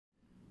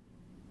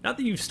Now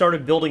that you've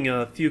started building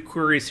a few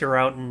queries here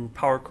out in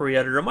Power Query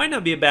Editor, it might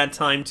not be a bad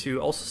time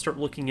to also start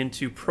looking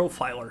into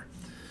Profiler.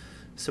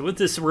 So with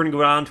this, we're going to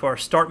go down to our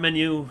Start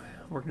menu.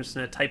 We're just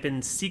going to type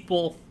in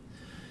SQL.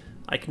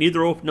 I can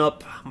either open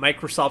up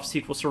Microsoft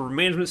SQL Server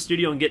Management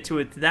Studio and get to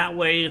it that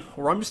way,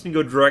 or I'm just going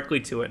to go directly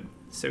to it.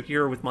 So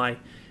here with my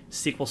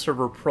SQL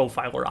Server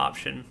Profiler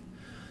option.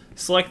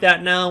 Select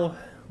that now.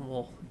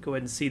 We'll go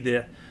ahead and see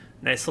the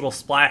nice little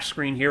splash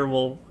screen here.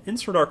 We'll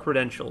insert our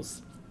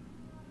credentials.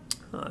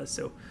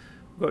 So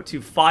we'll go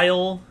to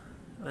File,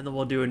 and then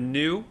we'll do a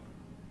New,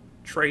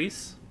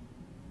 Trace.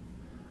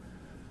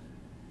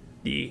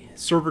 The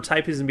server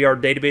type is going to be our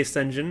database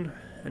engine,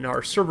 and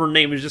our server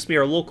name is just be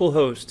our local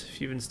host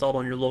if you've installed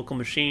on your local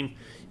machine.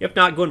 If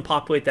not, go ahead and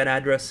populate that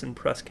address and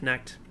press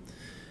Connect.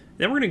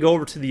 Then we're going to go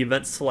over to the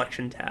Event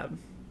Selection tab.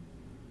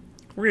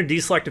 We're going to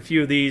deselect a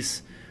few of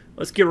these.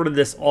 Let's get rid of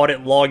this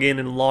Audit Login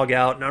and Log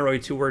Out. Not really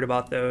too worried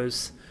about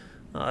those.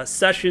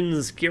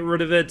 Sessions, get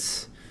rid of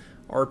it.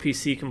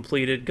 RPC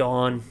completed,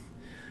 gone.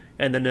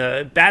 And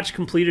then batch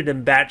completed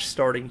and batch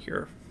starting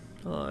here.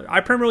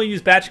 I primarily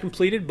use batch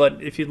completed,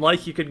 but if you'd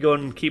like, you could go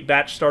and keep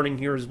batch starting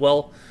here as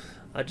well.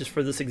 Just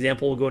for this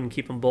example, we'll go ahead and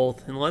keep them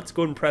both. And let's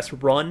go ahead and press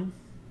Run.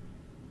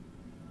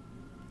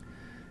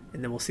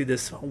 And then we'll see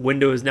this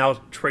window is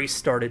now trace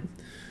started.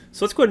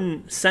 So let's go ahead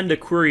and send a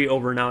query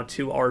over now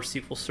to our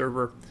SQL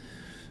Server.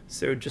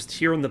 So just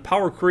here in the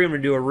Power Query, I'm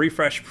going to do a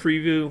refresh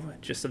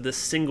preview just of this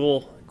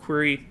single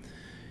query.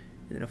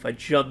 And if I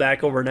jump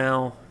back over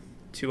now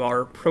to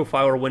our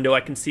Profiler window,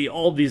 I can see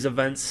all of these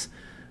events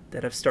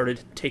that have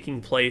started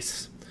taking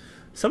place.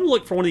 So I'm going to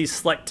look for one of these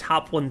select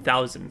top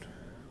 1000.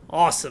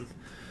 Awesome.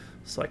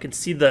 So I can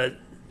see the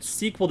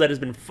SQL that has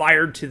been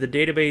fired to the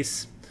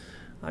database.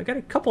 I've got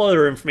a couple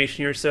other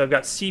information here. So I've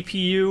got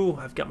CPU,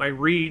 I've got my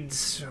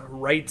reads,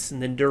 writes,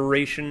 and then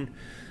duration.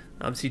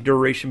 Obviously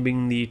duration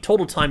being the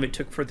total time it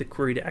took for the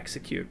query to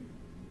execute.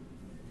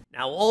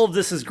 Now all of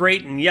this is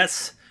great, and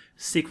yes,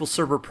 SQL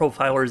Server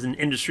Profiler is an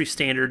industry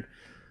standard,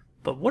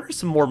 but what are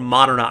some more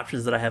modern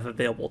options that I have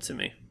available to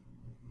me?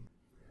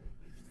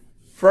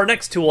 For our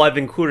next tool, I've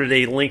included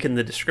a link in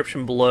the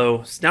description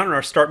below. So down in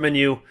our Start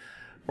menu,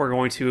 we're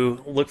going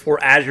to look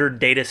for Azure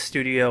Data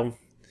Studio.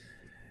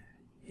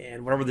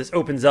 And whenever this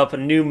opens up, a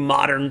new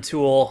modern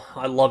tool,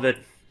 I love it.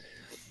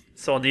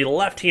 So on the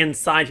left-hand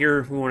side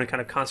here, we want to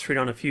kind of concentrate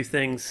on a few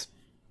things.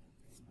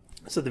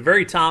 So at the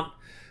very top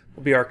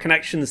will be our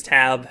Connections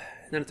tab.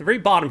 And then at the very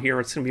bottom here,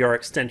 it's going to be our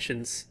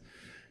extensions.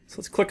 So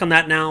let's click on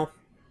that now.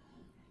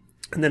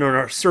 And then on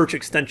our search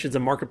extensions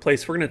and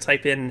marketplace, we're going to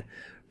type in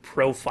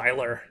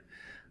Profiler.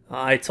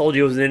 I told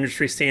you it was an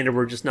industry standard.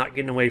 We're just not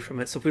getting away from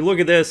it. So if we look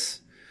at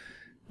this,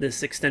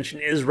 this extension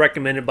is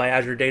recommended by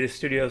Azure Data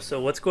Studio.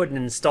 So let's go ahead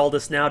and install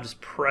this now.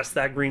 Just press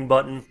that green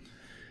button.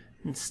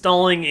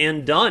 Installing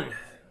and done.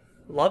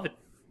 Love it.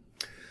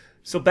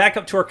 So back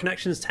up to our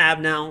Connections tab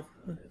now.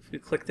 If we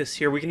click this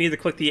here, we can either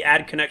click the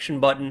Add Connection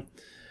button,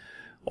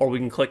 or we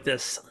can click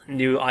this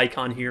new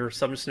icon here.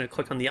 So I'm just going to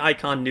click on the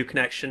icon, New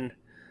Connection.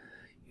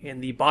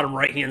 And the bottom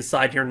right hand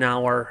side here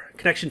now, our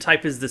connection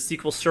type is the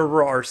SQL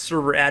Server. Our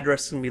server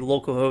address is going to be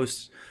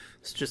localhost.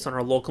 It's just on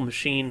our local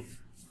machine.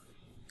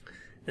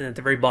 And at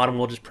the very bottom,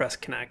 we'll just press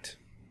Connect.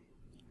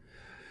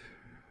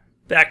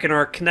 Back in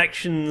our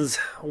Connections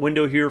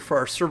window here for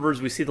our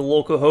servers, we see the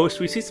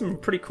localhost. We see some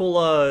pretty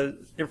cool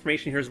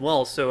information here as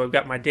well. So I've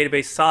got my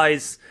database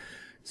size,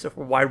 so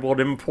for wide world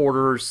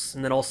importers,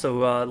 and then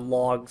also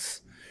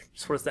logs.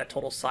 Just what is that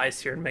total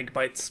size here in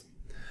megabytes.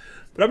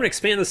 But I'm going to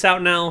expand this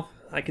out now.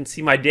 I can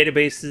see my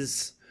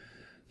databases.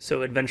 So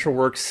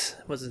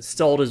AdventureWorks was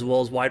installed as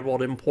well as wide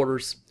world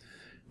importers.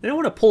 Then I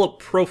want to pull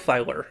up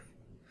Profiler.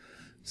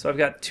 So I've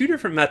got two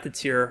different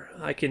methods here.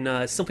 I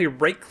can simply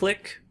right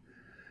click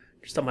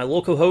just on my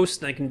local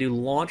host and I can do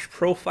Launch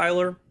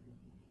Profiler.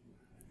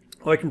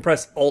 Or I can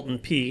press Alt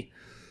and P,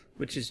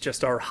 which is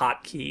just our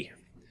hotkey.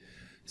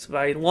 So if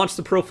I launch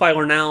the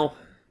Profiler now,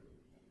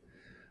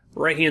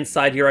 right hand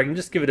side here, I can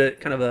just give it a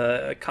kind of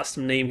a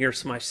custom name here.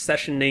 So my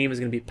session name is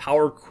going to be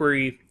Power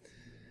Query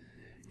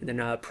and then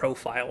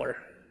Profiler.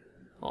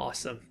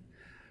 Awesome.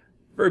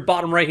 Very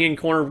bottom right hand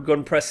corner, go ahead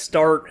and press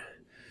Start.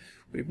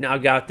 We've now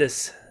got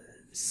this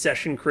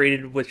session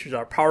created, which is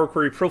our Power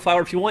Query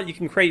Profiler. If you want, you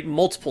can create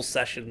multiple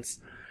sessions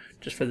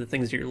just for the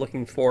things that you're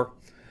looking for.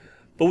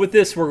 But with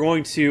this, we're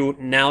going to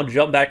now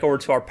jump back over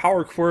to our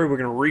Power Query. We're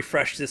going to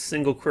refresh this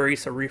single query,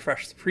 so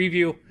refresh the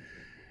preview.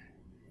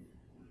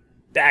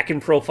 Back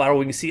in Profiler,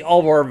 we can see all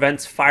of our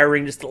events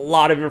firing, just a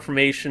lot of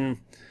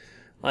information.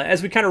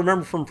 As we kind of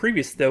remember from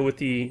previous, though, with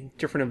the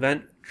different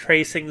event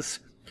tracings,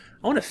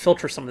 I want to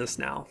filter some of this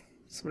now.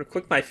 So I'm going to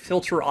click my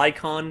filter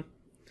icon,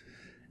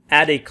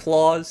 add a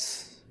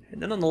clause,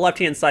 and then on the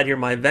left-hand side here,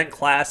 my event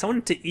class, I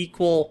want it to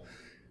equal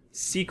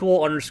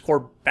SQL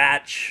underscore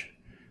batch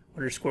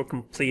underscore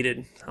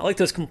completed. I like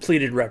those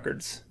completed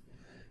records.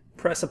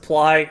 Press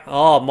apply.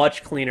 Oh,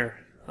 much cleaner.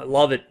 I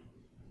love it.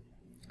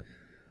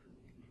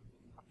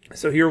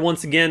 So here,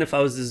 once again, if I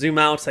was to zoom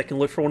out, I can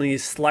look for one of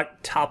these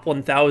select top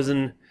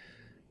 1000.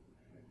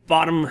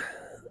 Bottom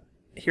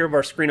here of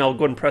our screen, I'll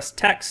go ahead and press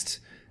text,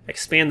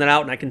 expand that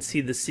out and I can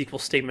see the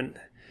SQL statement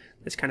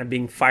that's kind of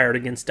being fired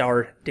against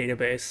our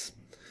database.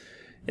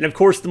 And of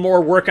course, the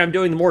more work I'm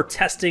doing, the more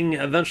testing,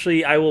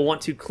 eventually I will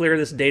want to clear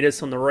this data.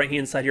 So on the right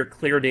hand side here,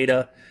 clear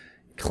data,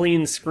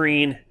 clean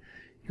screen,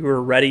 you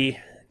are ready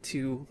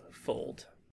to fold.